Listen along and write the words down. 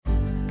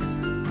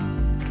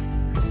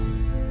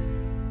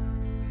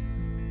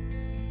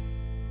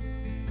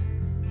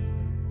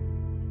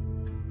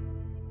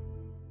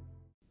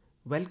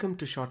Welcome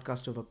to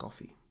Shortcast Over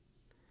Coffee.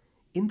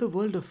 In the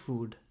world of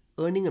food,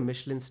 earning a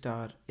Michelin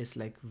star is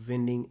like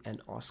winning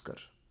an Oscar.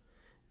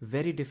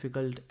 Very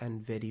difficult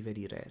and very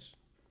rare.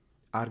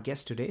 Our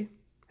guest today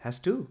has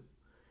two.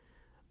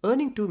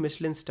 Earning two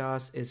Michelin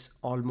stars is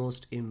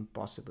almost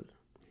impossible.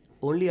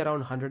 Only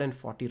around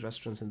 140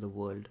 restaurants in the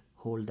world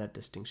hold that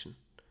distinction.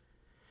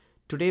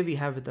 Today we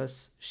have with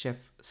us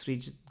chef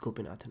Srijith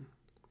Gopinathan.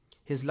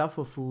 His love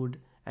for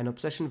food and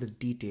obsession with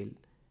detail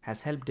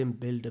has helped him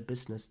build a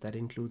business that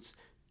includes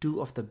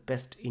two of the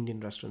best Indian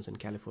restaurants in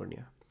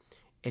California,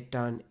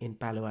 Etan in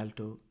Palo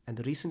Alto and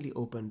the recently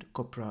opened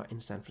Copra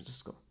in San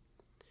Francisco.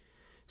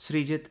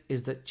 Srijith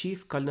is the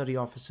Chief Culinary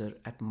Officer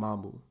at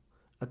Mamu,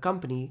 a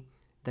company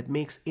that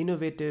makes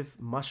innovative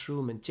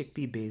mushroom and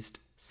chickpea based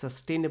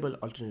sustainable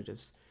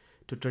alternatives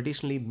to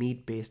traditionally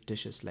meat based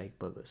dishes like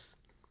burgers.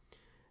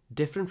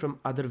 Different from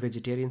other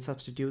vegetarian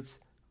substitutes,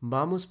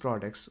 Mamu's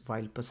products,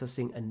 while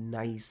possessing a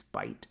nice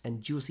bite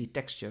and juicy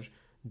texture,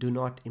 do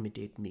not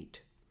imitate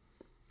meat.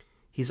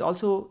 He's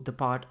also the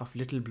part of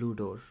Little Blue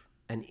Door,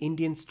 an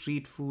Indian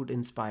street food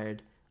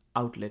inspired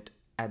outlet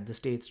at the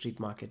State Street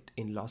Market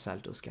in Los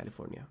Altos,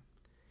 California.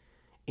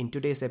 In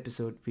today's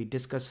episode, we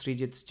discuss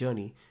Srijith's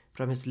journey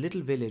from his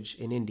little village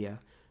in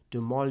India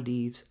to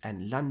Maldives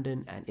and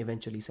London and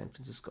eventually San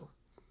Francisco.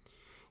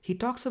 He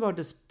talks about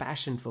his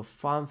passion for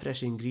farm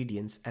fresh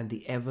ingredients and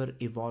the ever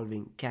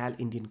evolving Cal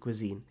Indian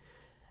cuisine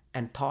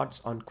and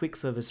thoughts on quick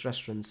service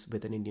restaurants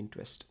with an Indian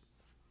twist.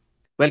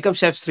 Welcome,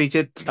 Chef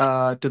Srijith,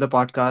 to the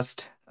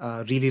podcast.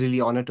 Really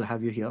honored to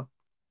have you here.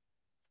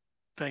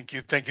 Thank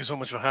you. Thank you so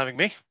much for having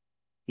me.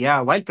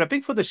 Yeah, while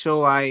prepping for the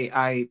show,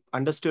 I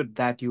understood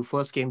that you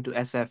first came to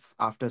SF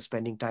after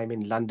spending time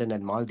in London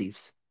and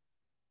Maldives.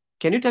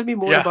 Can you tell me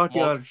more Yeah, about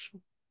your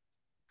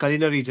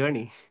culinary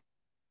journey?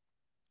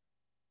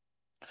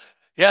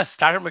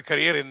 started my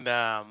career in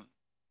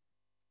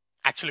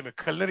actually my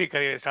culinary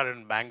career started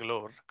in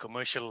Bangalore,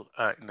 commercial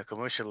in the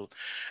commercial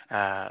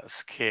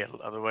scale.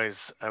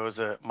 Otherwise, I was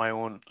my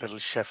own little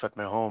chef at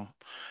my home.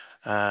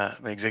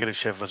 My executive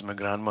chef was my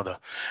grandmother.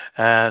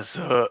 Then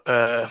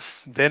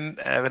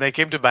when I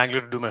came to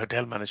Bangalore to do my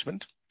hotel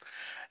management,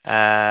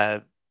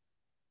 uh,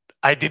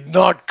 I did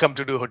not come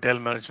to do hotel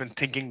management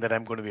thinking that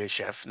I'm going to be a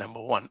chef.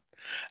 Number one,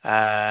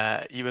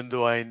 even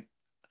though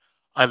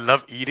I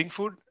love eating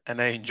food and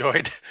I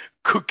enjoyed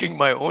cooking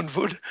my own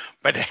food,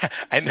 but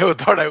I never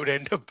thought I would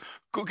end up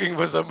cooking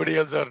for somebody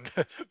else or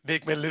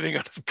make my living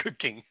out of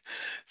cooking.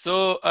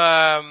 So,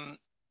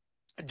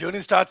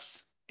 journey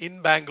starts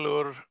in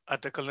Bangalore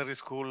at a culinary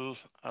school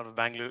out of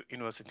Bangalore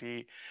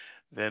University.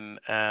 Then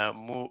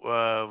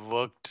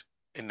worked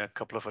in a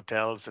couple of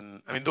hotels,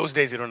 and I mean those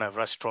days you don't have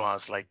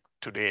restaurants like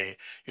today.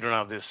 You don't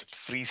have this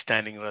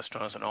freestanding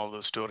restaurants and all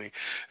those story.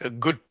 A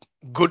good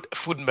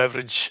food and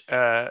beverage.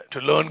 To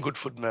learn good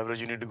food and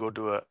beverage, you need to go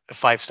to a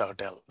five-star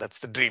hotel. That's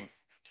the dream.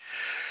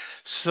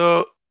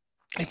 So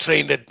I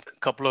trained at a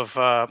couple of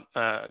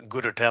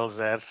good hotels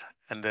there,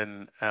 and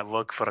then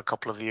worked for a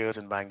couple of years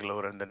in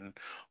Bangalore, and then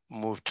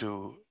moved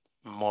to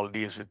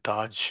Maldives with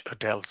Taj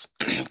Hotels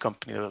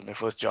company. That was my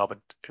first job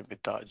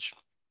with Taj.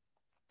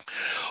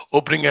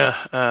 Opening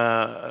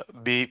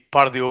be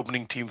part of the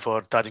opening team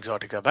for Taj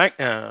Exotica Bank,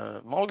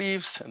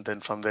 Maldives, and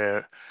then from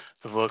there,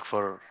 I worked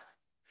for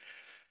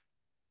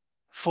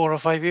 4 or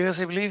 5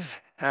 years, I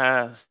believe,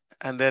 and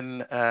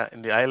then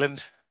in the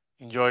island,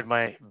 enjoyed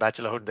my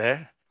bachelorhood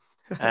there.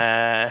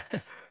 Uh,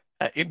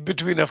 in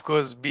between, of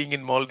course, being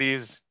in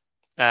Maldives,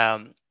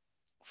 um,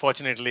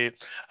 fortunately,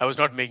 I was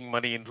not making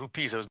money in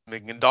rupees; I was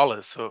making in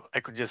dollars, so I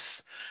could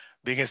just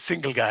being a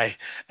single guy,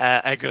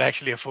 I could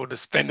actually afford to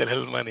spend a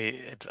little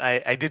money.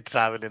 I did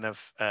travel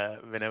enough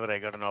whenever I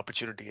got an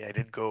opportunity. I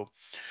did go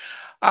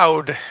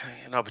out,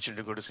 an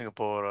opportunity to go to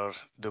Singapore or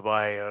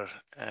Dubai or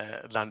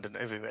London,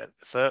 everywhere.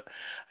 So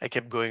I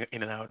kept going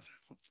in and out.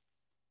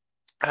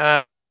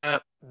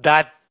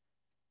 That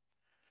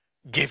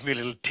gave me a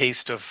little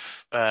taste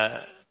of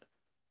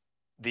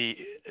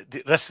the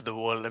the rest of the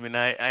world. I mean,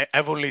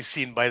 I've only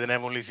seen by then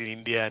I've only seen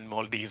India and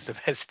Maldives the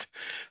best.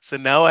 So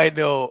now I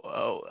know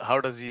how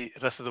does the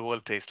rest of the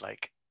world taste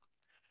like.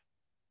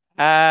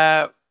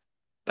 Uh,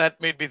 that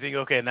made me think,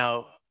 okay,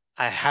 now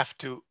I have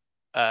to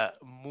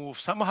move.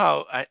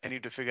 Somehow I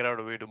need to figure out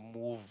a way to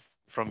move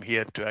from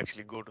here to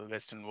actually go to the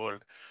Western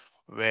world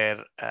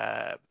where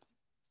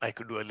I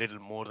could do a little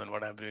more than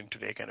what I'm doing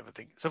today, kind of a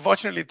thing. So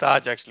fortunately,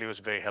 Taj actually was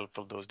very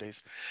helpful those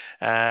days.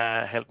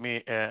 Helped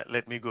me,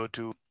 let me go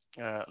to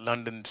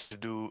London to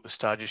do a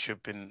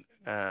stagiairship in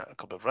a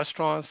couple of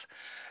restaurants.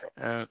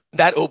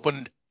 That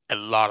opened a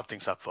lot of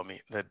things up for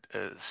me. That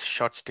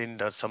short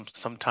stint or some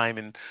time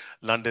in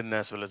London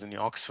as well as in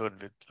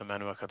Oxford with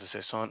Emmanuel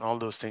Catteson, all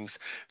those things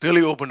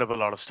really opened up a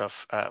lot of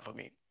stuff for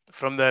me.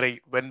 From there, I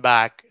went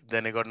back.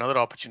 Then I got another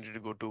opportunity to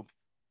go to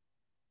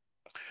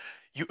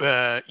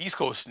East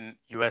Coast in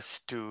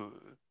US to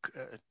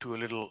a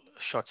little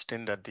short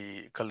stint at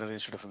the Culinary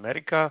Institute of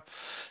America,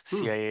 Hmm.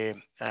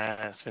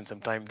 CIA. Spent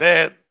some time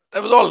there.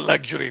 that was all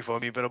luxury for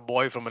me. But a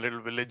boy from a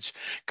little village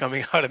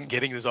coming out and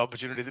getting these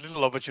opportunities,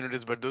 little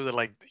opportunities, but those are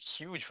like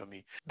huge for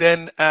me.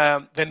 Then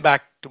went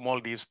back to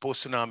Maldives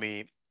post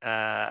tsunami.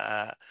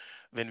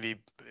 When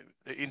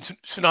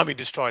tsunami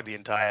destroyed the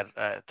entire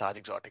Taj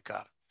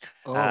Exotica.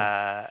 Oh,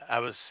 I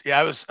was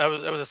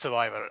a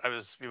survivor.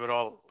 We were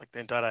all like the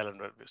entire island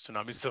were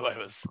tsunami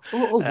survivors.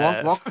 walk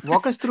Uh,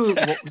 walk us through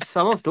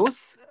some of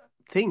those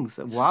things.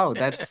 Wow,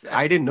 that's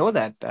I didn't know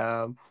that.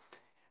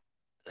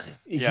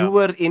 You yeah.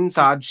 were in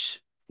So Taj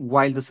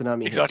while the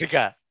tsunami hit.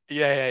 Exotica.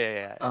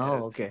 Yeah.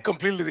 Oh, okay.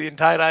 Completely the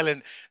entire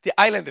island. The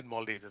island in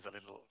Maldives is a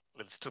little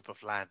strip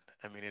of land.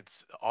 I mean,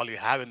 it's all you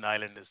have in the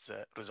island is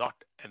a resort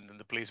and then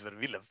the place where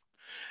we live.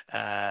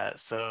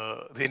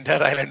 So the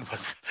entire island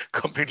was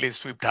completely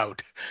swept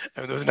out.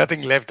 I mean, there was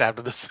nothing left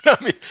after the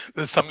tsunami.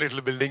 There's some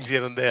little buildings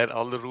here and there,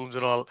 all the rooms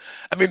and all.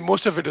 I mean,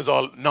 most of it was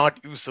all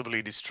not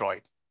usably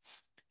destroyed.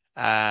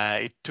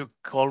 It took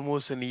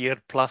almost a year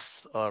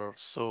plus or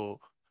so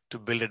to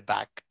build it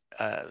back.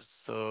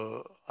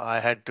 So I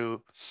had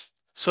to.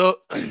 So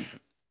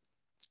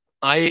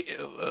I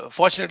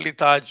fortunately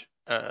Taj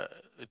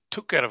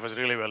took care of us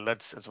really well.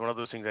 That's one of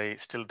those things I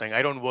still think.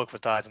 I don't work for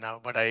Taj now,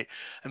 but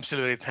I'm still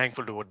very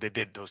thankful to what they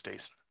did those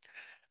days.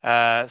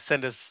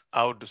 Send us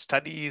out to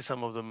study,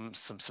 some of them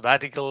some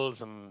sabbaticals,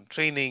 some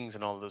trainings,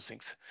 and all those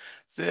things.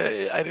 So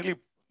I really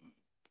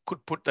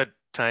could put that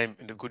time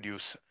into good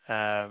use.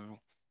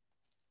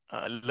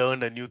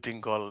 Learned a new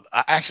thing called,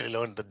 I actually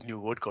learned the new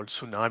word called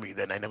tsunami.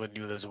 Then I never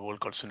knew there's a word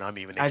called tsunami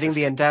even I think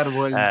the existed. entire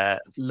world Uh,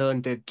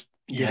 learned it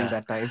during yeah,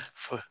 that time.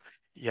 for,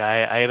 yeah,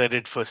 I read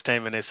it first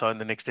time when I saw in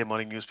the next day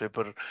morning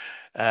newspaper.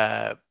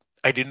 Uh,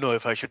 I didn't know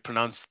if I should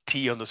pronounce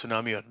T on the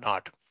tsunami or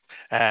not.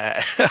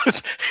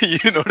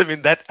 You know what I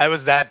mean? That I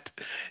was that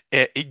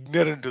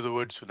ignorant to the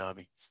word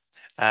tsunami.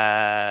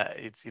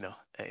 It's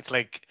it's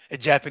like a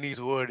Japanese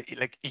word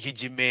like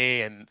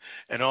ikijime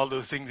and all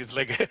those things. It's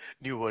like a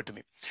new word to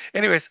me.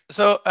 Anyways,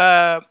 so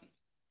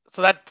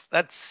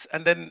that's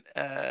and then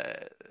I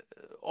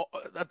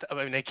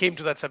mean I came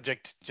to that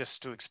subject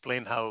just to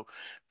explain how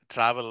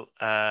travel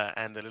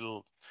and the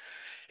little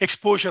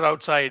exposure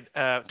outside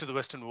to the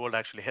Western world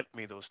actually helped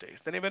me those days.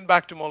 Then I went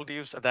back to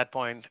Maldives at that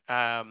point.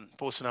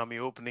 Post tsunami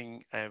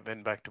opening, I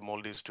went back to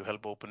Maldives to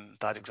help open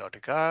Taj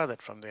Exotica.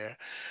 That from there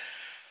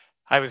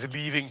I was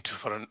leaving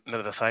for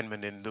another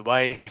assignment in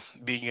Dubai.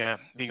 Being a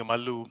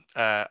Mallu,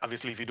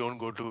 obviously, if you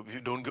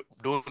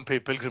don't pay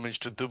pilgrimage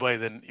to Dubai,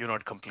 then you're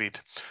not complete.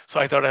 So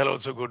I thought I'll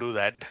also go do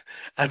that.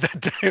 At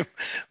that time,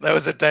 that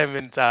was the time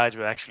when Taj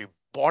we actually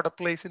bought a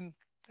place in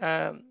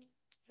um,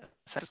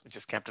 which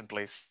is Campton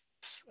Place,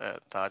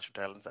 Taj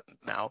Hotel.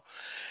 Now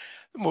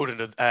moved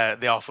into.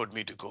 They offered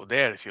me to go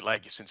there if you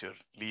like, since you're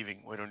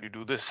leaving. Why don't you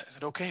do this? I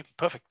said okay,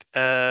 perfect.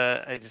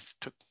 I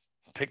just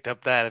picked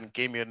up that and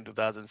came here in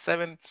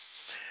 2007.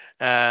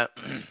 Uh,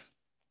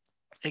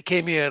 I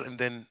came here and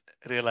then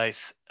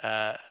realized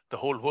the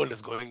whole world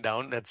is going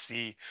down. That's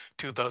the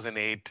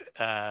 2008,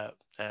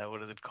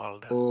 what is it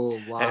called? Oh,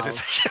 wow.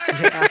 Recession.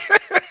 Yeah.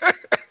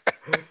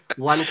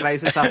 One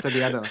crisis after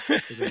the other,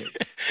 isn't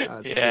it? It's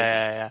crazy.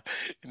 Yeah.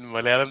 In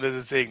Malayalam, there's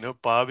a saying, no,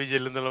 പാപി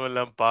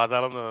ചെല്ലുന്നിടമെല്ലാം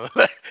പാതാളം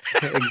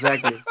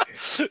Exactly.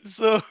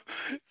 so,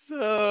 so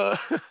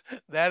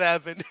that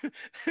happened.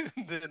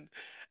 Then,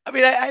 I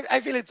mean, I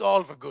feel it's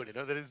all for good.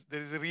 There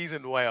is a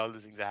reason why all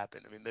these things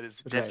happen. I mean, there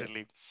is Right.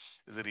 definitely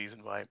there's a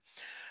reason why.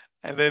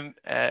 And then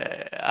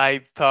I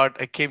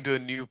thought I came to a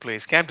new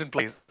place, Campton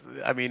Place.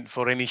 I mean,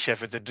 for any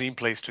chef, it's a dream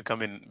place to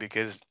come in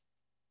because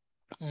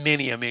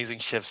many amazing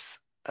chefs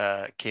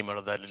came out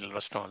of that little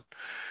restaurant.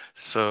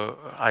 So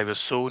I was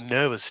so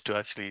nervous to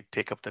actually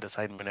take up that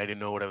assignment. I didn't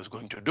know what I was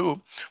going to do,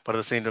 but at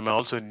the same time, I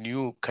also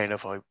knew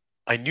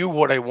I knew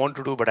what I want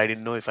to do, but I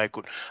didn't know if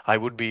I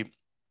would be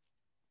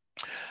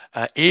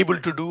able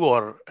to do,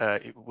 or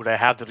would I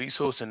have the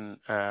resource and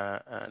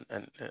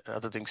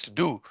other things to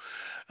do.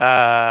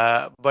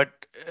 But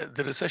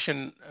the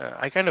recession,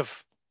 I kind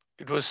of,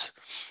 it was,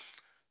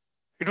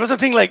 it was a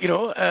thing like,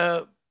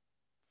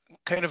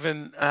 kind of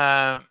an,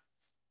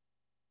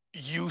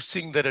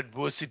 using that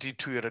adversity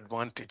to your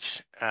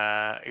advantage.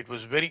 It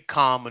was very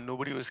calm and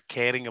nobody was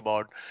caring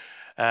about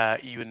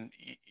even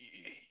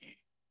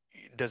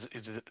does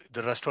is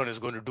the restaurant is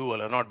going to do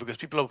well or not, because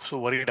people are so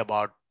worried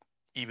about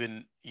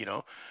even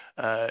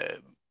uh,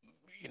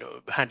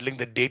 handling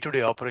the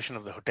day-to-day operation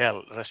of the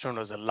hotel. Restaurant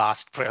was the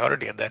last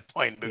priority at that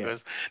point Yeah.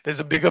 because there's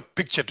a bigger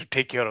picture to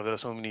take care of. There are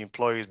so many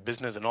employees,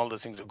 business, and all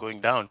those things are going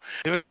down.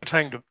 They were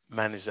trying to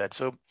manage that.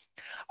 So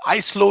I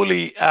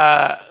slowly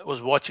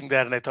was watching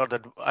that, and I thought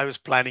that I was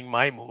planning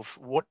my move.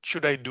 What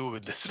should I do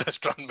with this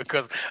restaurant?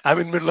 Because I'm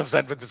in middle of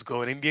San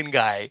Francisco. An Indian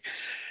guy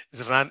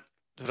is run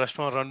the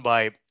restaurant run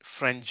by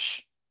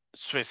French,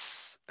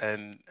 Swiss,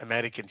 and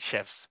American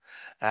chefs.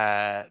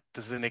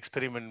 This is an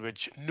experiment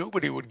which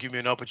nobody would give me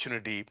an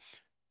opportunity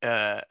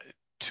uh,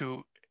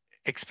 to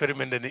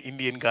experiment an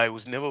Indian guy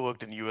who's never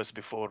worked in US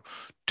before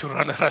to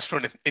run a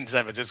restaurant in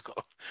San Francisco.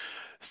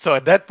 So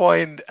at that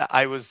point,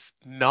 I was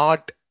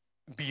not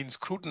being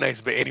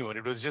scrutinized by anyone.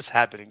 It was just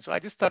happening. So I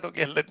just thought,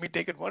 okay, let me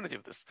take advantage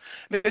of this.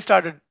 And I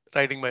started.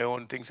 writing my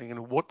own things, thinking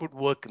what would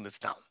work in this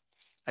town.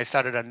 I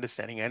started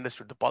understanding. I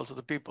understood the pulse of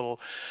the people,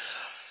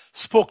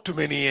 spoke to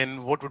many,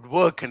 and what would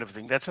work, kind of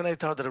thing. That's when I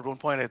thought that at one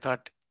point I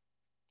thought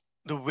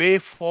the way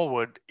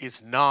forward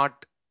is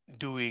not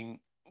doing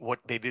what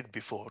they did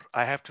before.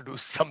 I have to do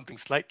something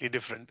slightly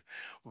different,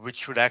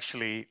 which would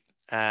actually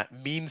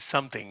mean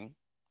something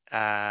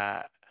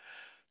uh,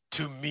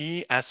 to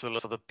me as well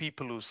as other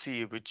people who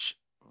see, which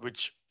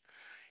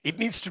it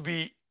needs to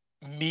be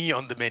me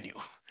on the menu.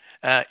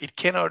 It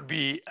cannot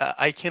be.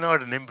 I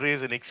cannot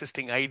embrace an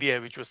existing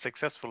idea which was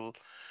successful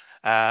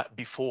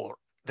before.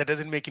 That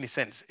doesn't make any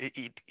sense.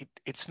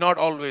 It's not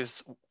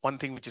always one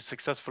thing which is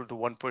successful to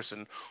one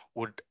person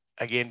would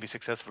again be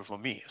successful for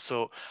me.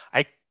 So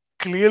I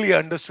clearly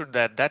understood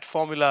that that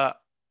formula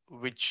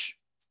which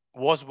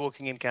was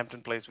working in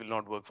Campton Place will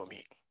not work for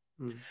me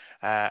Mm.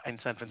 in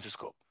San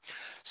Francisco.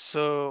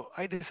 So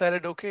I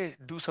decided, okay,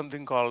 do something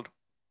called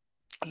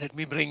let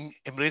me bring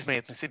embrace my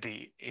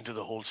ethnicity into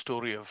the whole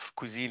story of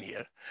cuisine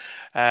here.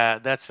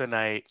 That's when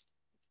I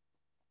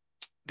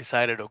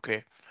decided,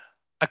 okay,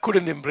 I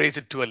couldn't embrace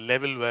it to a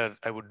level where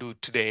I would do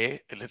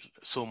today, a little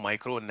so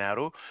micro and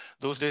narrow.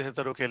 Those days I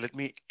thought, okay, let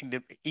me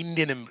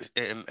Indian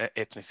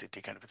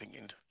ethnicity kind of a thing,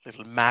 in a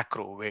little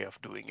macro way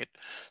of doing it.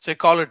 So I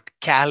call it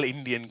Cal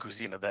Indian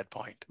cuisine at that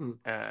point. Mm.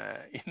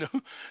 You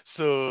know,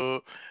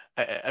 so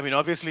I mean,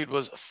 obviously it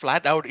was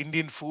flat out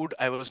Indian food.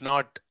 I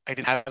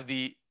didn't have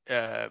the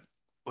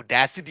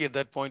audacity at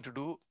that point to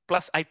do.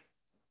 Plus,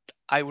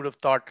 I would have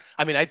thought,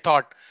 I mean, I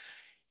thought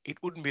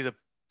it wouldn't be the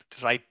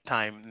right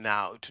time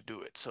now to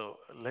do it. So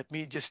let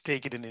me just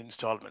take it in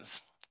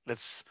installments.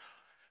 Let's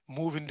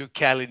move into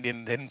Cal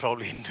Indian, then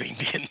probably into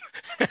Indian.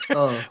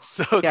 Oh,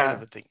 So kind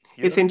of yeah. a thing,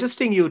 you It's know.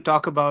 interesting you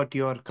talk about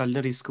your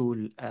culinary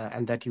school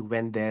and that you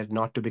went there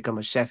not to become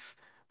a chef.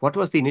 What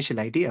was the initial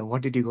idea?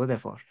 What did you go there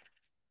for?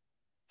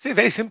 See,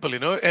 very simple, you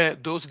know.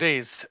 Those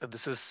days,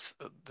 this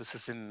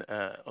is in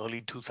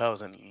early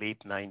 2000,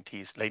 late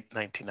 90s, late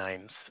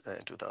 99s,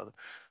 2000.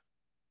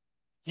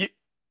 Ye-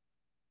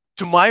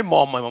 To my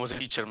mom was a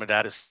teacher. My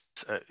dad is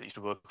used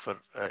to work for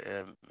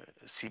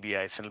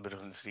CBI, Central Bureau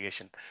of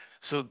Investigation.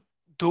 So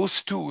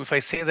those two, if I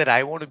say that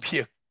I want to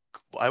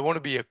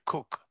be a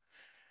cook,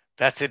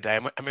 that's it. I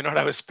may not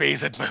have a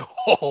space at my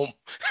home.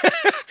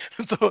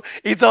 So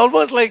it's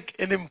almost like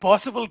an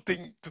impossible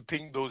thing to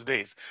think those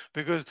days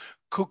because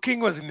cooking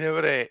was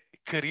never a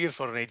career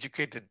for an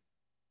educated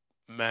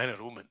man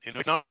or woman. You know,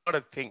 it's not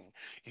a thing.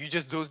 You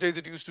just those days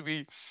it used to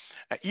be,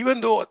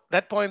 even though at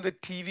that point the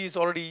TV is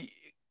already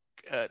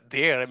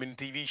there. I mean,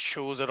 TV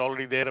shows are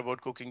already there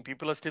about cooking.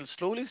 People are still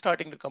slowly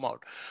starting to come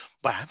out.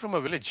 But I'm from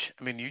a village.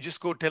 I mean, you just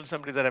go tell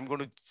somebody that I'm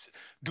going to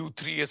do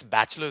 3 years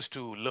bachelor's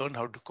to learn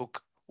how to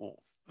cook. Oh,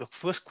 the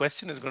first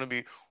question is going to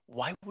be,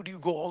 why would you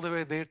go all the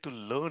way there to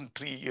learn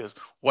 3 years?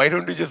 Why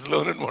don't you just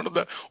learn in one of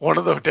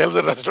the hotels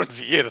or restaurants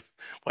here?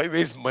 Why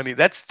waste money?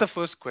 That's the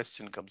first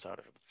question comes out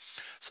of it.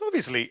 So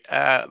obviously,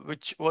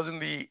 which was in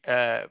the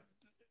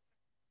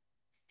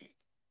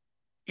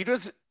it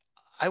was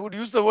I would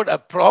use the word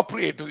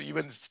appropriate to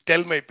even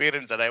tell my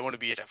parents that I want to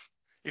be a chef.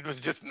 It was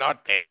just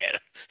not there.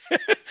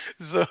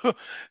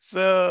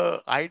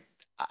 so I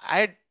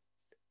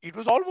it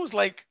was almost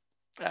like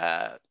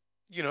uh,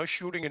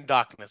 shooting in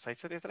darkness.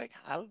 It's like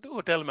I'll do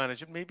hotel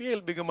management. Maybe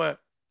I'll become a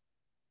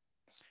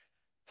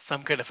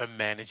some kind of a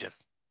manager.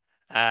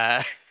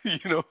 uh,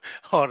 you know,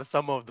 or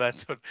some of that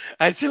sort.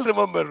 I still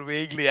remember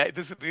vaguely.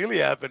 This really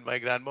happened. My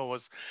grandma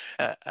was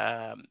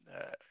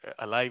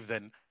alive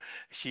then.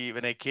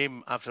 When I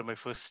came after my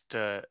first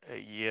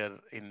year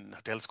in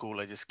hotel school,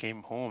 I just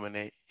came home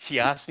and she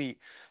asked me,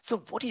 "So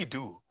what do you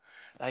do?"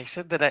 I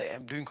said that I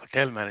am doing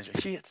hotel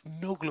management. She has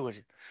no clue.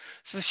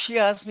 So she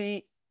asked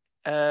me,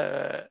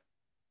 uh,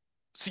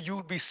 so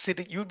you'd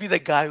be the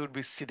guy who'd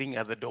be sitting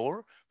at the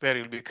door where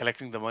you'll be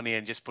collecting the money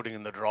and just putting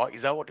in the drawer.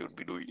 Is that what you'd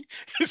be doing?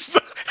 so,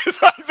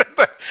 so I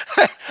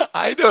said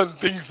I don't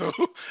think so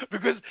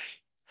because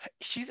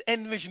she's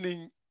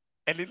envisioning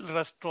a little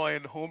restaurant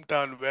in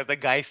hometown where the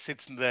guy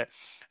sits in the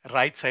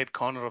right side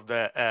corner of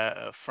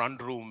the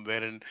front room,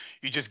 wherein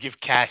you just give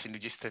cash and you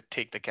just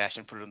take the cash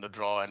and put it in the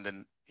drawer and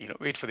then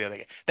wait for the other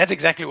guy. That's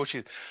exactly what she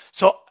is.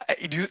 So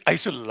I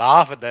used to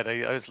laugh at that.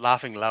 I was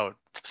laughing loud.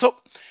 So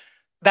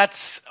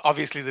that's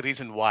obviously the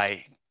reason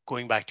why,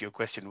 going back to your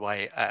question,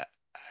 why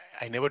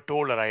I never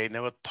told her, I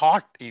never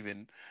thought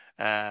even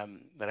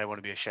that I want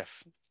to be a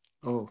chef.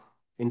 Oh,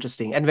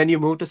 interesting. And when you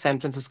moved to San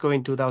Francisco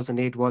in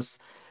 2008, was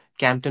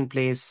Campton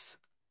Place,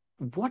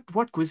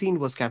 what cuisine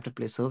was Campton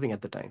Place serving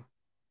at the time?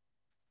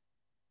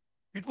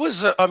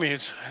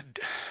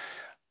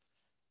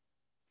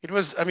 It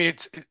was, I mean,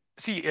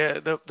 see,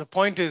 the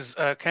point is,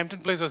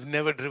 Campton Place was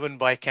never driven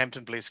by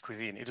Campton Place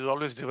cuisine. It was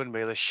always driven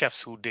by the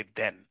chefs who did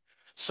then.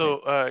 Right.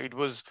 So it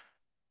was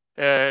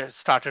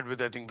started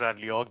with, I think,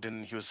 Bradley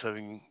Ogden. He was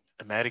serving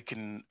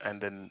American,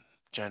 and then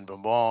Jan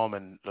Bombom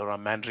and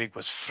Laurent Mandrick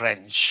was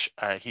French.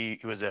 He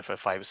was there for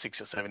 5 or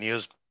 6 or 7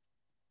 years.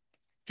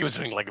 He was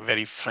doing like a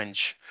very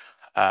French,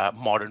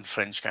 modern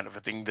French kind of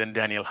a thing. Then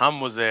Daniel Hum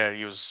was there.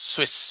 He was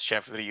Swiss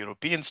chef, very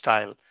European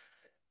style.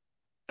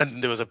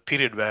 And there was a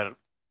period where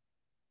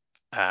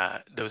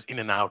there was in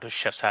and out of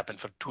chefs happened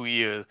for 2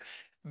 years.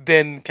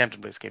 Then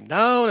Campton Place came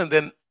down, and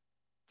then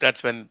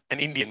that's when an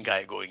Indian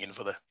guy going in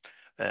for the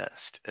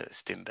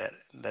stint there.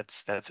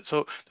 That's it.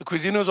 So the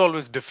cuisine was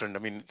always different. I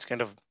mean, it's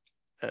kind of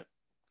uh,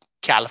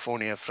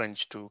 California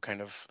French to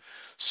kind of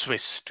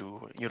Swiss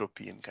to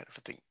European kind of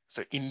a thing.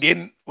 So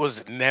Indian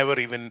was never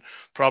even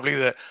probably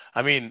the.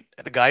 I mean,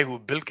 the guy who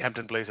built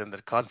Campton Place and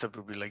the concept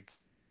would be like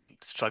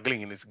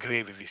struggling in his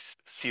grave if he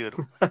see that.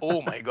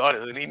 Oh my God,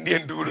 there's an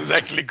Indian dude who's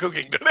actually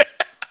cooking today.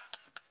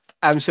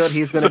 I'm sure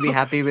he's going to So be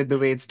happy with the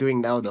way it's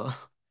doing now, though.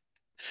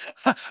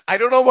 I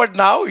don't know what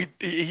now.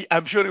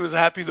 I'm sure he was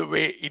happy the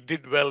way it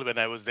did well when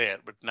I was there,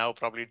 but now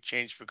probably it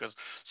changed because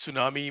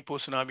tsunami,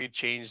 post tsunami, it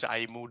changed.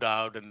 I moved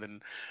out, and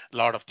then a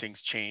lot of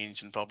things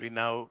changed, and probably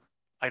now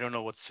I don't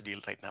know what's the deal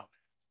right now.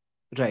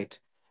 Right.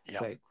 Yeah.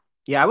 Right.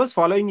 Yeah, I was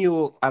following you,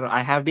 or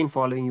I have been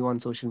following you on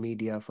social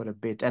media for a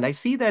bit, and I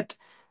see that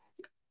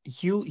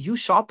you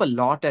shop a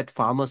lot at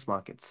farmers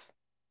markets,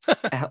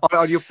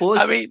 or you I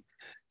post. mean,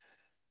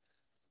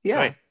 go Yeah.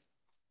 ahead.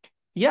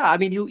 Yeah, I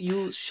mean,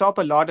 you shop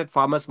a lot at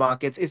farmers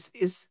markets.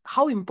 Is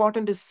how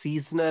important is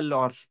seasonal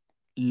or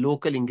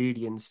local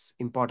ingredients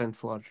important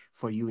for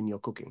you in your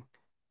cooking?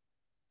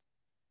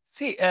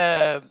 See,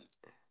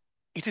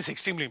 it is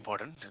extremely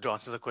important to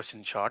answer the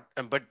question short.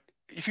 But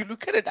if you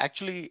look at it,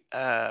 actually,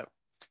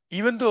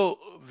 even though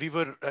we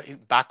were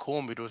back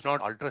home, it was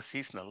not ultra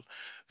seasonal.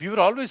 We were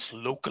always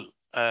local.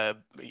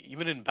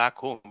 Even in back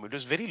home, it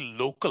was very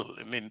local.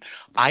 I mean,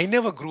 I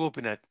never grew up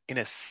in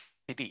a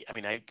city. I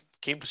mean, I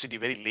came to city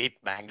very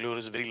late. Bangalore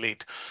is very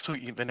late. So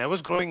when I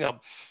was growing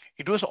up,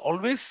 it was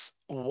always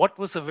what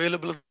was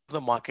available in the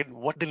market,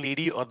 what the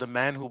lady or the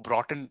man who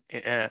brought in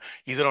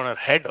either on her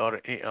head or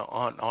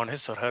on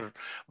his or her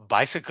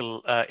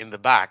bicycle in the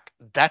back.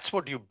 That's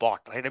what you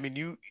bought, right? I mean,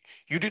 you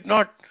did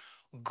not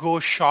go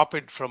shop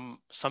it from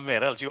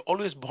somewhere else. You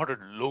always bought it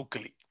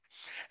locally.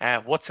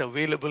 What's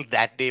available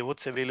that day,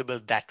 what's available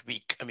that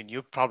week. I mean,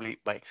 you probably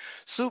buy.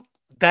 So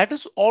that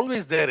is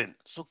always there in.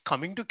 So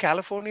coming to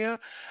California,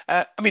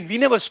 I mean, we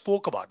never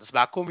spoke about this.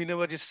 Back home, we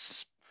never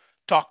just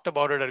talked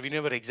about it or we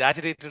never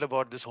exaggerated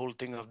about this whole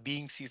thing of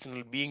being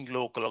seasonal, being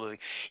local. All the thing.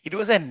 It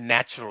was a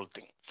natural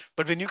thing.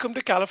 But when you come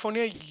to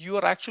California, you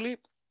are actually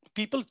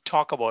people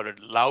talk about it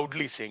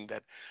loudly saying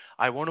that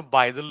I want to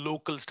buy the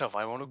local stuff.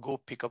 I want to go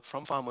pick up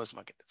from farmers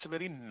market. It's a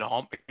very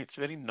norm. It's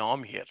very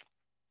norm here.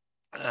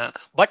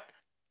 But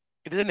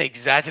it is an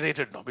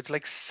exaggerated norm. It's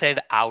like said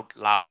out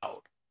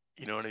loud.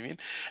 You know what I mean?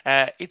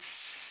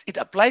 It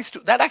applies to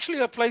that actually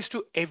applies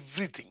to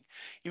everything.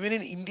 Even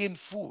in Indian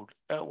food,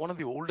 one of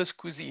the oldest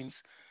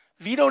cuisines,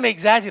 we don't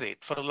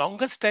exaggerate. For the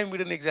longest time, we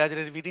didn't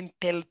exaggerate. We didn't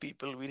tell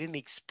people. We didn't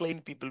explain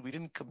people. We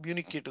didn't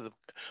communicate to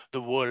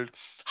the world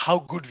how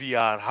good we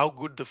are, how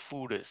good the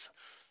food is.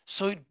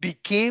 So it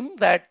became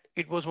that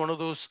it was one of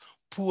those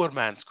poor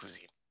man's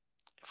cuisine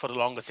for the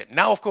longest time.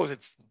 Now, of course,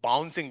 it's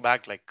bouncing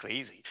back like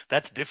crazy.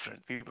 That's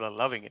different. People are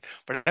loving it.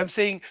 But I'm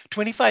saying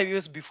 25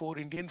 years before,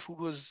 Indian food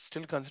was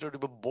still considered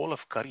a bowl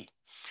of curry.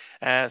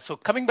 So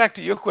coming back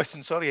to your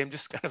question, sorry, I'm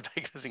just kind of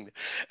digressing.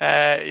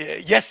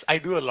 Yes, I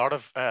do a lot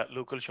of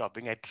local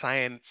shopping. I try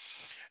and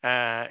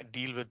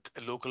deal with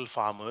local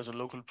farmers and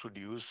local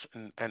produce,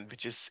 and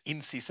which is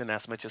in season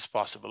as much as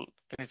possible.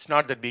 And it's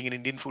not that being an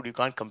Indian food, you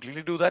can't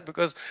completely do that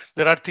because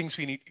there are things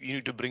you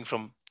need to bring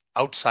from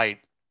outside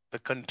the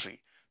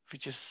country,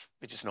 which is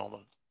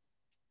normal.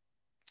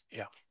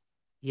 Yeah.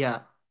 Yeah,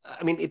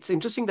 I mean, it's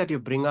interesting that you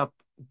bring up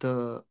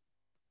the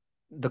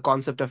the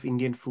concept of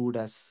Indian food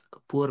as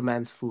poor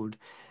man's food.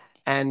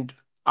 And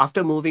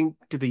after moving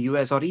to the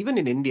US or even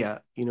in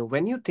India,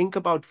 when you think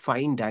about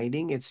fine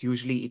dining, it's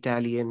usually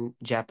Italian,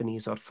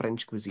 Japanese, or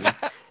French cuisine.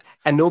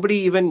 And nobody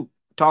even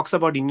talks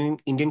about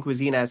Indian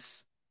cuisine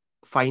as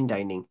fine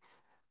dining.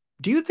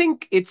 Do you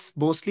think it's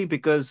mostly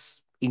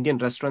because Indian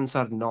restaurants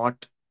are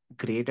not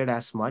graded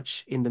as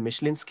much in the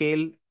Michelin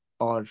scale?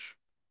 Or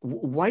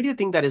why do you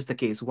think that is the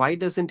case? Why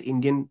doesn't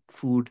Indian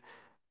food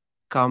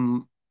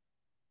come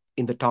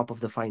in the top of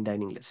the fine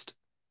dining list?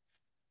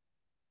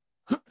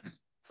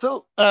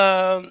 So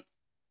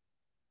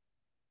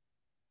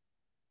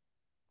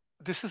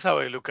this is how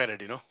I look at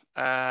it.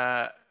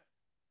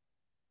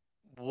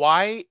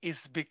 Why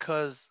is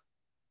because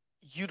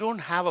you don't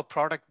have a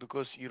product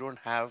because you don't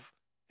have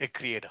a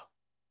creator.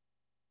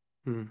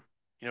 Hmm.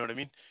 You know what I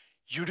mean?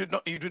 You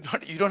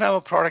don't have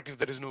a product if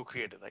there is no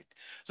creator, right?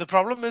 So the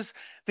problem is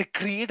the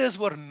creators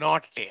were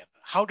not there.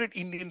 How did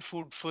Indian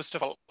food, first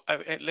of all,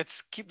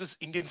 let's keep this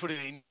Indian food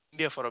in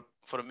India for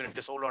a minute,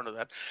 just hold on to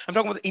that. I'm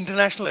talking about the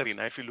international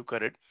arena. If you look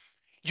at it,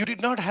 you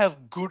did not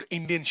have good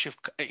Indian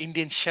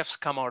chefs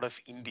come out of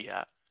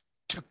India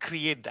to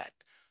create that.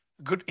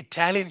 Good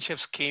Italian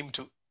chefs came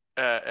to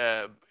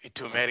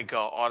America,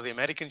 or the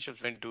American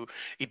chefs went to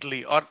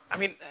Italy, or I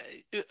mean,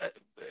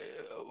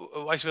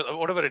 vice versa,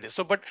 whatever it is.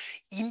 So, but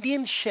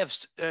Indian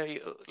chefs,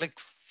 like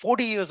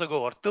 40 years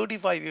ago or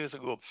 35 years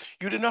ago,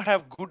 you did not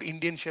have good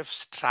Indian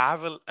chefs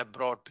travel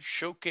abroad to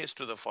showcase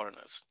to the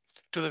foreigners,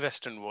 to the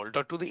Western world,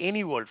 or to the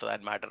any world for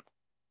that matter,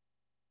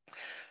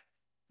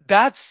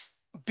 That's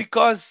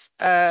because,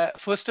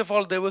 first of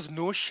all, there was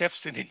no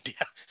chefs in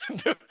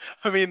India.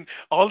 I mean,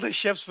 all the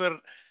chefs were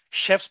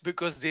chefs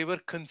because they were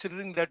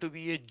considering that to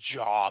be a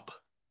job,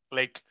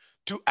 like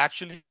to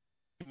actually make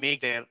their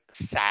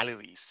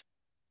salaries.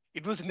 It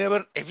was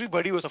never, everybody was,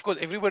 of course,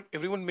 everyone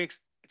makes,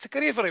 it's a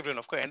career for everyone,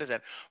 of course, I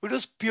understand. But it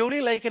was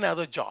purely like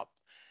another job.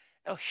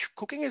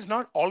 Cooking is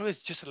not always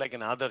just like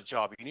another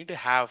job. You need to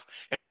have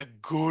a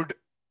good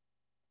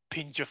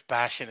pinch of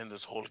passion in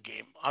this whole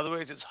game.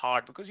 Otherwise, it's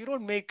hard because you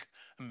don't make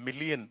 $1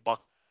 million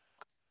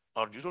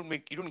or you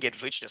don't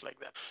get rich just like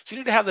that. So you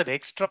need to have that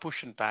extra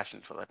push and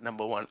passion for that.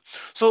 Number one.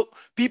 So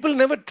people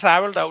never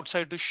traveled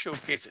outside to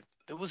showcase it.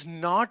 There was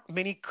not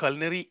many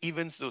culinary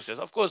events those days.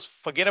 Of course,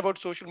 forget about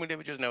social media,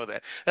 which was never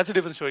there. That's a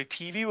different story.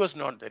 TV was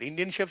not there.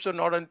 Indian chefs were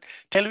not on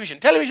television.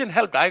 Television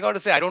helped. I got to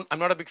say, I'm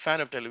not a big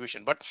fan of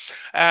television, but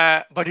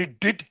it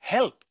did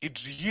help.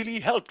 It really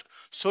helped.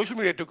 Social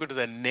media took it to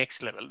the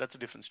next level. That's a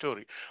different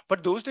story.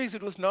 But those days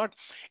it was not.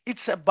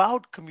 It's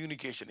about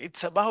communication.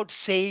 It's about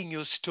saying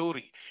your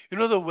story.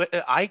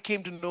 I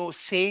came to know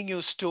saying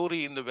your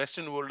story in the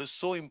Western world is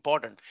so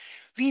important.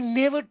 We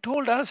never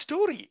told our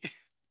story.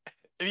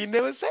 We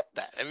never said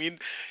that. I mean,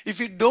 if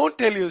you don't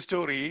tell your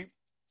story,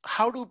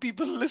 how do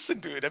people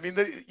listen to it? I mean,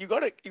 you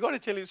gotta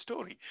tell your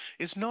story.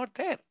 It's not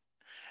there.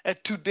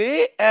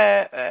 Today,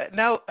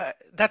 now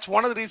that's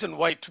one of the reasons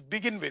why, to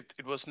begin with,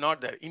 it was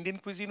not there. Indian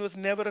cuisine was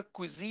never a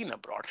cuisine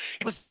abroad.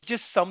 It was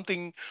just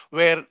something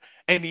where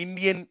an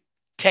Indian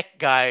tech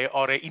guy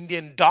or an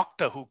Indian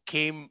doctor who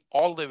came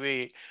all the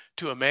way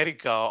to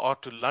America or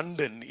to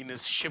London in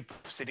his ship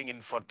sitting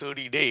in for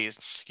 30 days,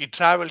 he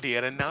traveled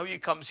here and now he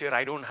comes here.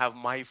 I don't have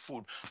my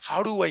food.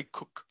 How do I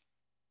cook?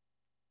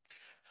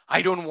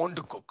 I don't want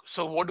to cook.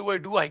 So what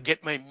do? I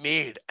get my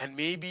maid and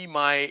maybe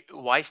my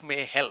wife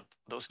may help.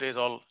 Those days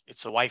all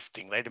it's a wife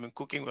thing, right? I mean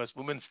cooking was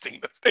women's thing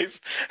those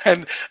days.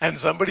 And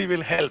somebody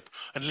will help.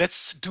 And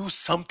let's do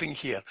something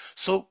here.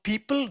 So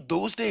people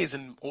those days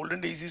in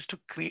olden days used to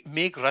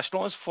make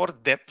restaurants for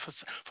them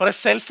for a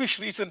selfish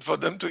reason for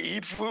them to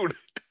eat food.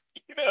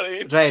 You know what I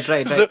mean? Right,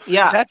 right, right. So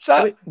Yeah. that's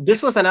I a mean,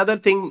 this was another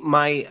thing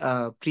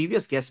my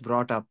previous guest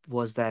brought up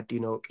was that,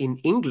 in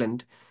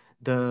England,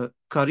 the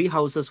curry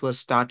houses were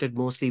started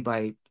mostly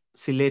by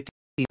Sileti,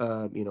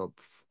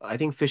 I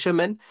think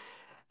fishermen,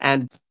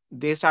 and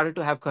they started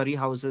to have curry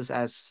houses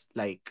as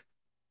like,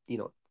 you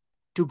know,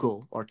 to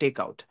go or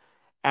takeout.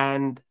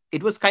 And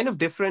it was kind of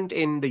different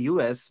in the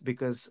US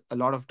because a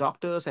lot of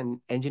doctors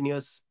and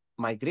engineers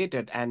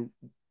migrated. And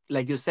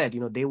like you said,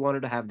 they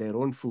wanted to have their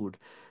own food.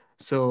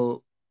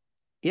 So,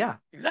 yeah.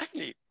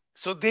 Exactly.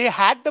 So they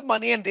had the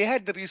money and they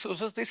had the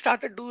resources. They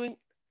started doing.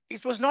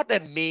 It was not their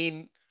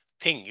main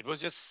thing. It was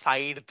just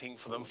side thing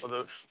for them for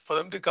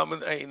them to come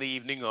in the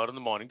evening or in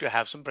the morning to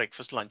have some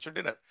breakfast, lunch, or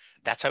dinner.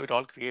 That's how it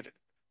all created.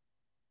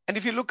 And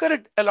if you look at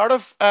it, a lot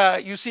of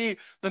you see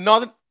the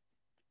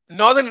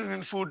northern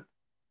Indian food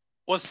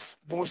was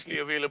mostly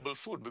available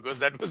food because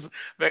that was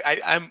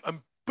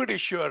I'm pretty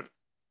sure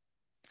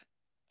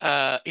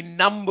in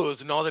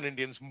numbers, Northern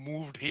Indians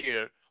moved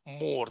here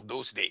more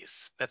those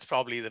days. That's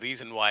probably the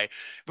reason why.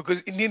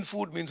 Because Indian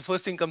food means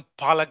first thing comes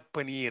palak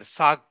paneer,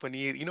 saag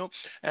paneer,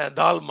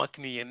 dal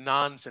makhni and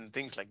naans and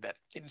things like that.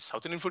 In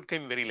South Indian food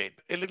came very late,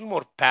 a little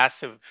more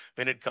passive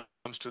when it comes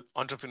to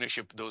entrepreneurship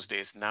those days.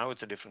 Now it's a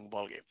different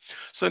ballgame.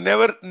 So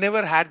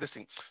never had this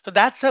thing. So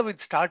that's how it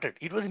started.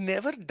 It was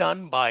never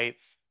done by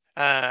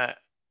uh,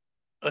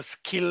 a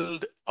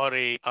skilled or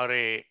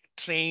a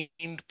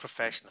trained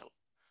professional.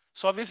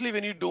 So obviously,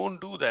 when you don't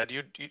do that,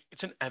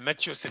 it's an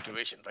amateur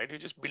situation, right? You're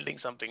just building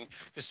something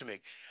just to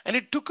make, and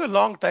it took a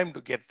long time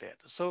to get there.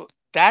 So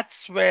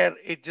that's where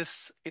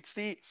it's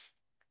the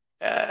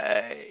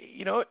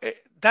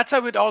that's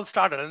how it all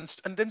started,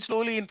 and then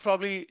slowly in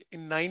probably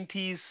in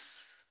 90s.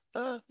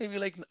 Maybe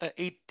like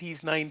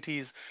 80s,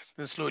 90s,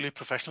 then slowly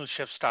professional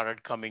chefs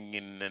started coming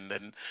in, and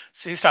then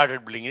they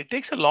started building. It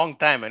takes a long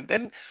time, and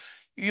then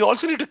you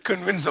also need to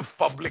convince the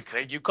public,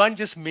 right? You can't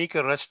just make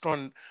a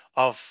restaurant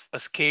of a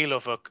scale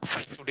of a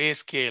today's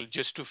scale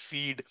just to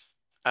feed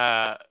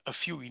a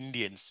few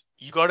Indians.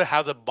 You got to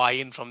have the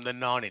buy-in from the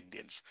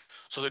non-Indians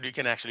so that you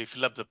can actually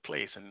fill up the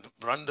place and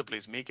run the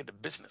place, make it a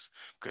business.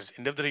 Because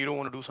end of the day, you don't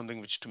want to do something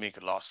which to make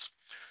a loss.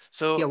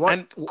 Yeah, So,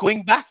 and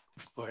going back,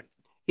 go ahead.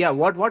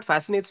 what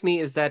fascinates me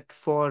is that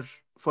for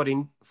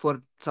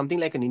something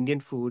like an Indian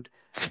food,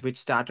 which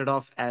started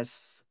off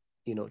as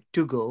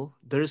to go,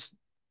 there's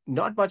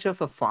not much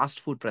of a fast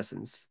food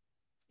presence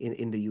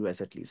in the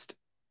US at least.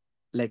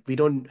 Like we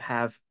don't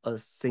have a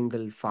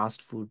single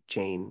fast food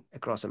chain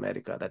across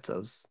America that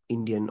serves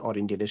Indian or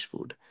Indianish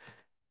food.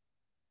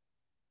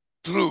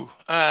 True.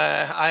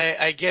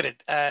 I get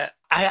it. I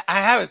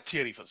have a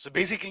theory for this. So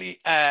basically,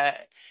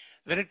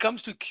 when it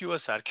comes to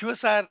QSR,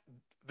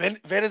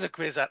 where is a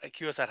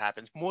QSR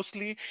happens?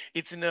 Mostly,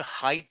 it's in a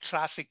high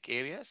traffic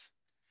areas.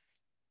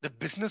 The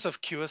business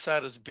of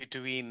QSR is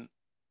between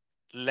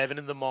 11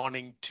 in the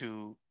morning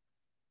to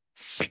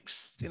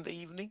 6 in the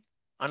evening.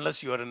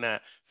 unless you are in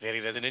a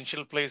very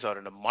residential place or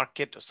in a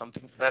market or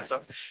something like that.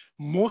 So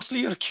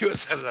mostly your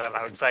QSRs are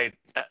outside.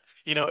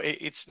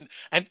 It's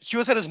and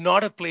QSR is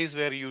not a place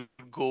where you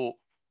go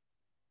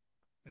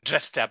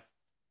dressed up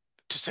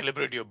to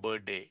celebrate your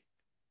birthday,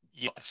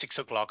 at 6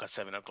 o'clock or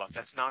 7 o'clock.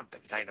 That's not the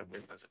kind of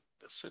business it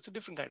is. So it's a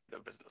different kind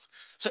of business.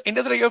 So in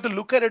that way, you have to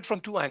look at it from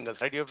two angles,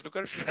 right? You have to look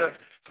at it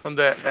from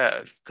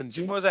the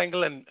consumer's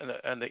angle and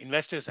the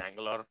investor's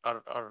angle, or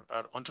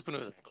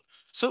entrepreneur's angle.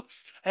 So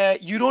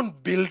you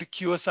don't build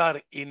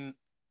QSR in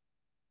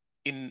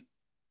in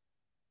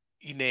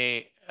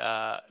a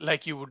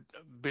like you would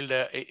build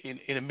in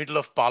the middle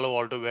of Palo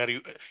Alto, where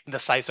you in the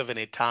size of an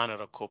Etan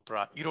or a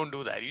Copra. You don't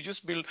do that. You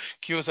just build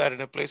QSR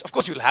in a place. Of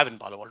course, you'll have in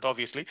Palo Alto,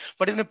 obviously,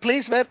 but in a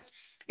place where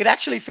it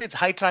actually fits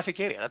high traffic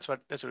area. That's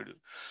what we do.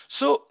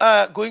 So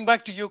going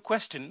back to your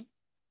question,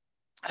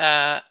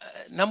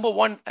 number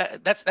one,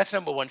 that's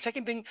number one.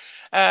 Second thing,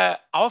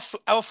 our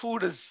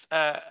food is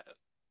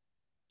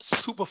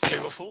super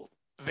flavorful,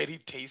 very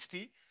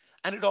tasty,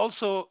 and it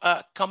also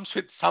comes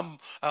with some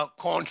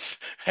cons.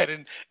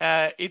 And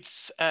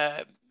it's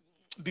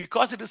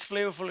because it is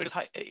flavorful,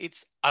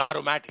 it's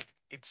aromatic.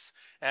 It's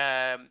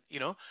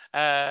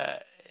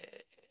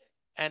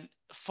and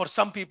for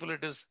some people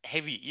it is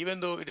heavy, even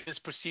though it is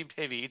perceived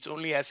heavy. It's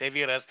only as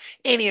heavier as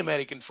any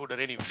American food or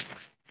any food.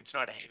 It's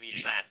not heavy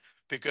as that,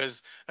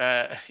 because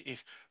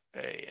if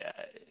uh,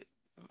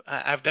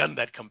 I've done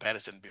that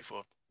comparison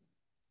before.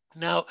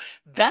 Now,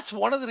 that's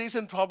one of the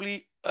reasons,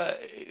 probably,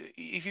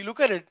 if you look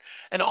at it,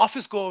 an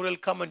office goer will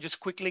come and just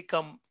quickly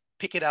come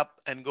pick it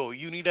up and go.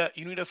 You need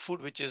a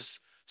food which is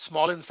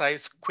small in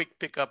size, quick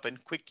pick up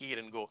and quick eat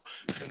and go.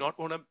 Do not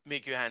want to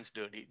make your hands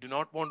dirty. Do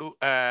not want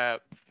to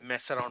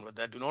mess around with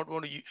that. Do not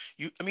want to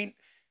you. I mean,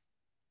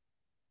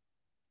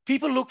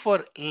 people look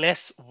for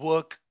less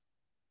work,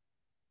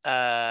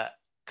 uh,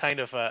 kind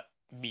of a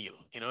meal.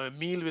 A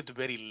meal with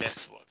very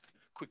less work.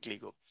 Quickly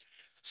go.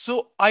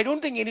 So I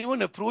don't think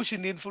anyone approached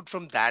Indian food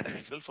from that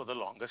angle for the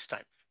longest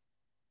time.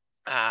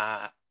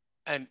 Uh,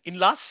 and in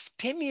last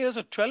 10 years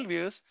or 12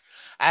 years,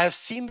 I have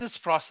seen this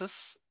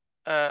process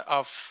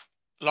of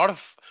a lot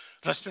of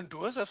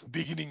restaurateurs of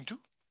beginning to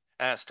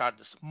start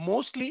this.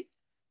 Mostly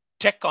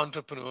tech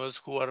entrepreneurs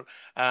who are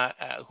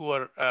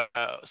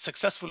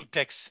successful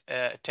tech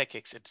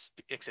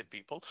exit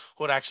people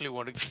who are actually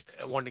wanting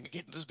to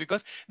get into this,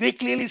 because they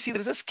clearly see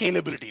there is a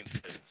scalability in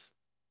this.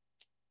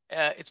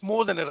 It's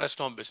more than a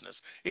restaurant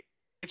business.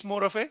 It's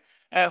more of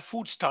a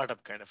food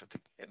startup kind of a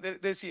thing.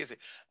 They see as it.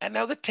 And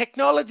now the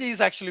technology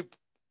is actually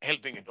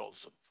helping it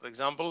also. For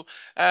example,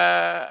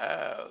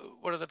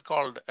 what is it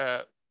called?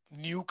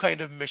 New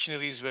kind of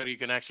machineries where you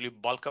can actually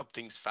bulk up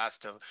things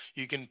faster.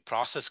 You can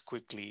process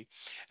quickly.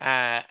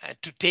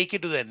 To take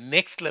it to the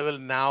next level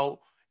now,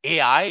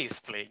 AI is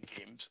playing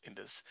games in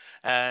this.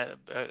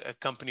 A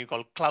company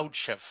called Cloud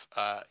Chef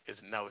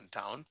is now in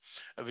town,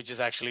 which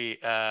is actually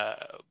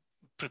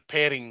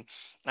preparing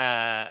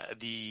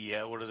the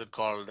what is it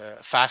called,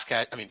 fast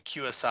cash, I mean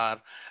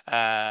QSR,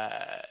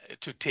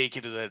 to take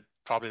it to the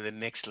probably the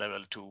next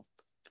level, to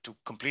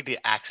completely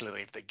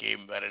accelerate the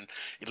game, wherein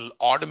it'll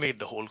automate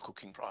the whole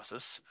cooking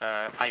process.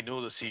 I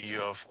know the CEO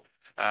of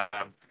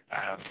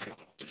uh,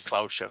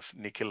 Cloud Chef,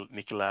 Nikhil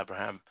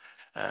Abraham,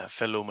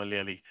 fellow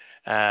Malayali,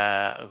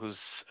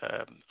 who's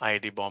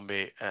IIT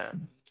Bombay.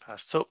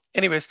 So,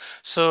 anyways,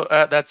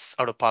 that's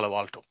out of Palo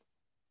Alto.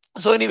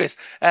 So, anyways,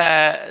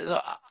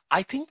 so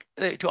I think,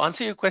 to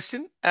answer your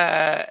question,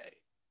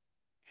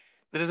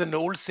 there is an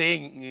old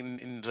saying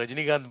in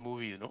Rajinikanth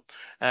movie,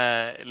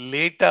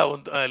 later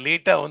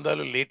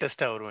ondalu latest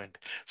varuvant.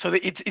 So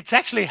it's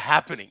actually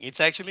happening. It's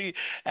actually,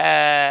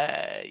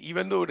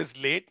 even though it is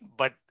late,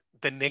 but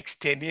the next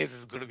 10 years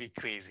is going to be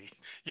crazy.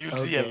 You'll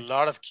see a Okay.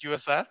 lot of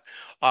QSR.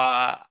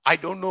 I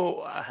don't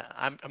know.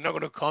 I'm not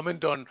going to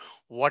comment on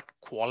what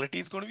quality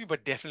it's going to be,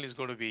 but definitely it's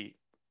going to be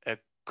a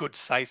good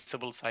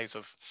sizable size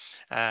of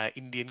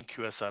Indian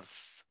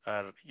QSRs.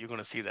 You're going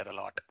to see that a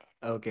lot.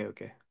 Okay.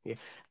 Okay. Yeah.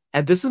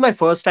 And this is my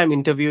first time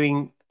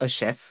interviewing a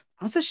chef.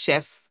 As a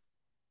chef,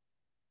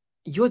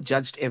 you're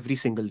judged every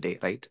single day,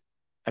 right?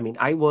 I mean,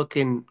 I work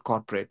in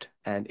corporate,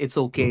 and it's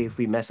okay if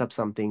we mess up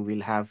something,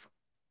 we'll have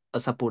a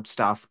support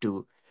staff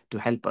to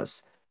help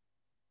us.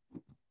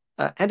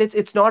 And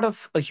it's not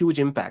of a huge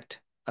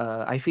impact.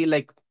 I feel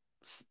like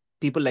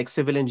people like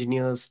civil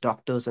engineers,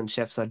 doctors, and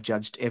chefs are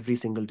judged every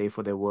single day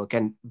for their work,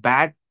 and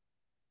bad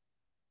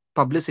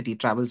publicity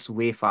travels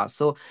way fast.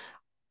 So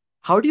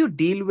how do you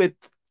deal with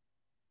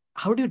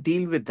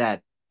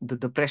that,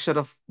 the pressure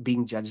of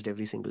being judged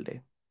every single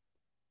day?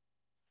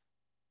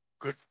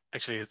 Good.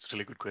 Actually, it's a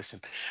really good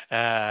question.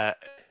 Uh,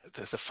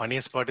 the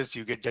funniest part is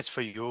you get judged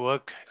for your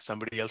work,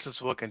 somebody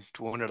else's work, and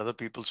 200 other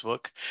people's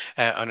work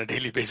on a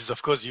daily basis.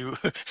 Of course, you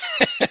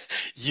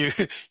you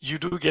you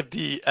do get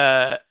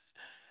the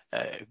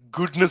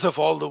goodness of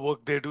all the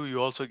work they do.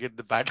 You also get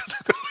the badness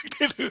of the work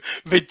they do,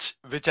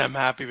 which I'm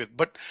happy with.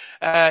 But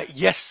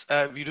yes,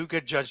 we do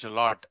get judged a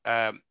lot,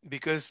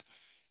 because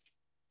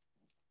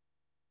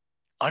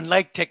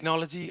unlike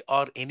technology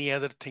or any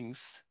other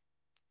things,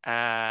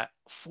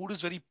 food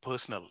is very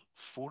personal.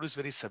 Food is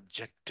very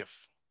subjective.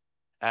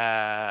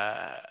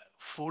 Uh,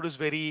 Food is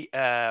very.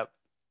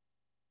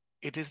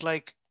 It is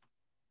like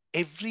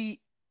every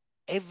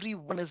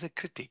everyone is a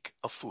critic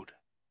of food.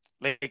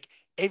 Like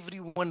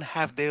everyone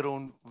have their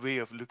own way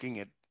of looking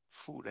at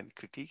food and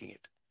critiquing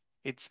it.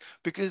 It's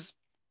because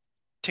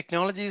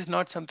technology is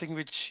not something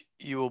which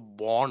you were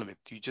born with.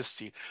 You just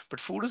see it. But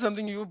food is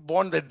something you were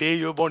born the day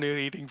you're born. You're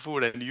eating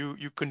food and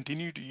you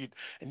continue to eat,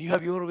 and you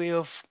have your way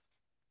of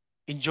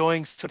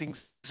enjoying certain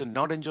things and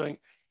not enjoying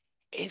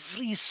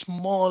every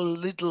small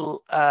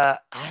little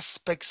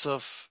aspects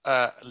of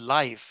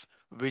life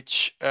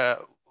which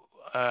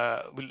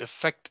will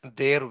affect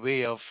their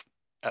way of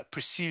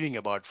perceiving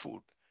about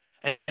food.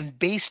 And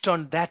based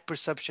on that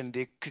perception,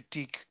 they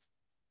critique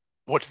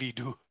what we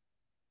do.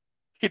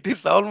 It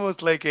is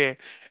almost like a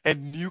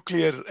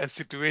nuclear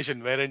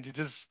situation wherein it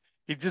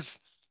just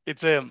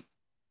it's a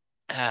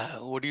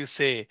what do you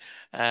say?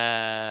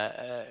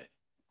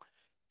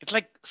 It's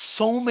like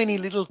so many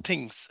little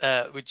things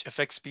which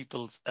affects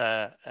people's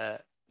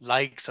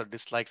likes or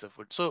dislikes of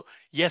food. So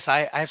yes,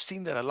 I've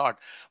seen that a lot,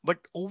 but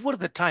over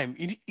the time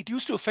it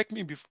used to affect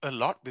me a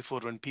lot before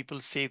when people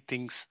say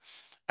things.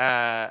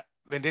 uh,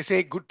 when they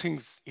say good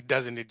things, it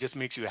doesn't, it just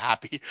makes you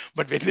happy.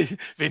 But when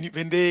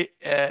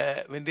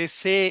they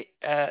say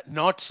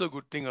not so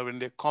good thing, or when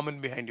they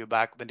comment behind your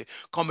back, when they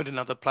comment in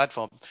other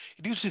platform,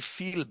 it used to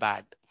feel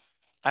bad.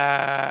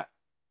 uh,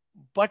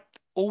 but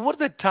over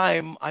the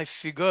time I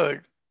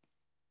figured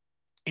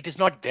it is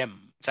not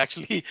them. It's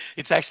actually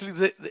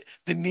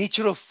the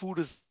nature of food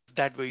is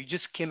that way. You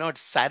just cannot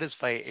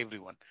satisfy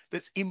everyone.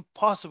 It's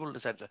impossible to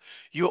satisfy.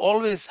 You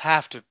always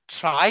have to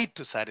try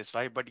to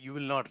satisfy, but you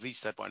will not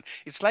reach that point.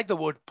 It's like the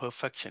word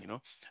perfection, you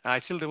know. I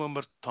still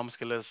remember Thomas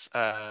Keller's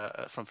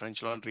from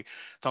French Laundry.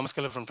 Thomas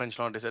Keller from French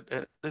Laundry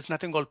said, "There's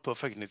nothing called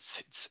perfection.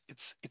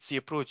 It's the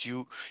approach.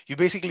 You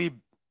basically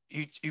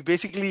you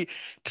basically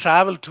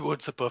travel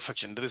towards the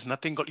perfection. There is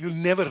nothing called, you'll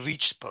never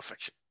reach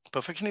perfection.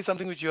 Perfection is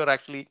something which you're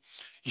actually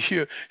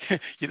you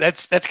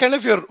that's kind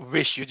of your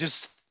wish. You're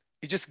just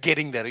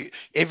getting there.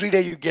 Every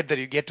day you get there.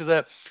 You get to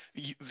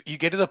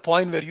the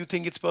point where you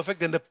think it's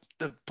perfect, then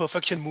the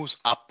perfection moves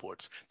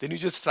upwards, then you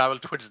just travel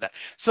towards that.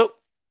 So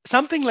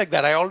something like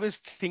that, I always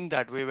think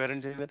that way, where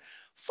I'm saying that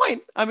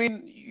fine, I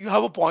mean, you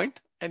have a point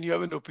and you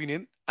have an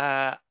opinion.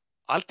 I'll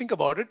think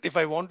about it. If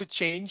I want to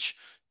change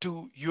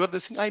to your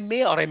this thing, I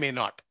may or I may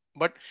not,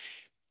 but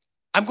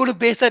I'm going to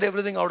base that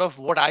everything out of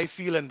what I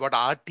feel and what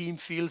our team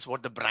feels,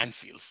 what the brand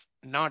feels,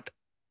 not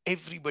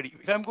everybody.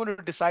 If I'm going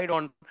to decide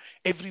on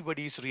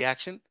everybody's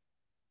reaction,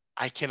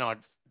 I cannot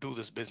do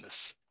this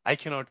business. I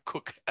cannot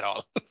cook at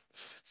all.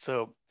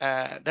 So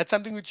that's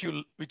something which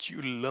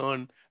you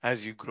learn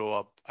as you grow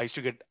up. I used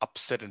to get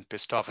upset and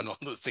pissed off and all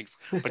those things,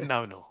 but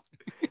now no.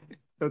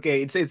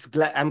 Okay,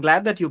 I'm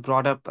glad that you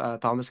brought up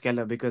Thomas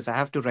Keller, because I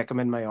have to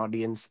recommend my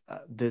audience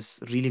this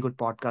really good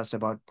podcast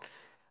about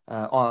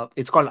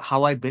it's called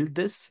How I Built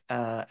This,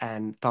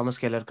 and Thomas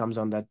Keller comes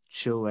on that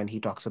show and he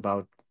talks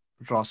about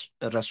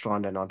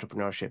restaurant and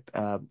entrepreneurship.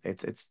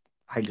 It's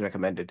highly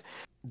recommended.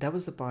 That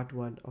was the part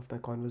one of my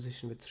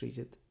conversation with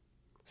Srijith.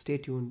 Stay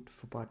tuned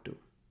for part two.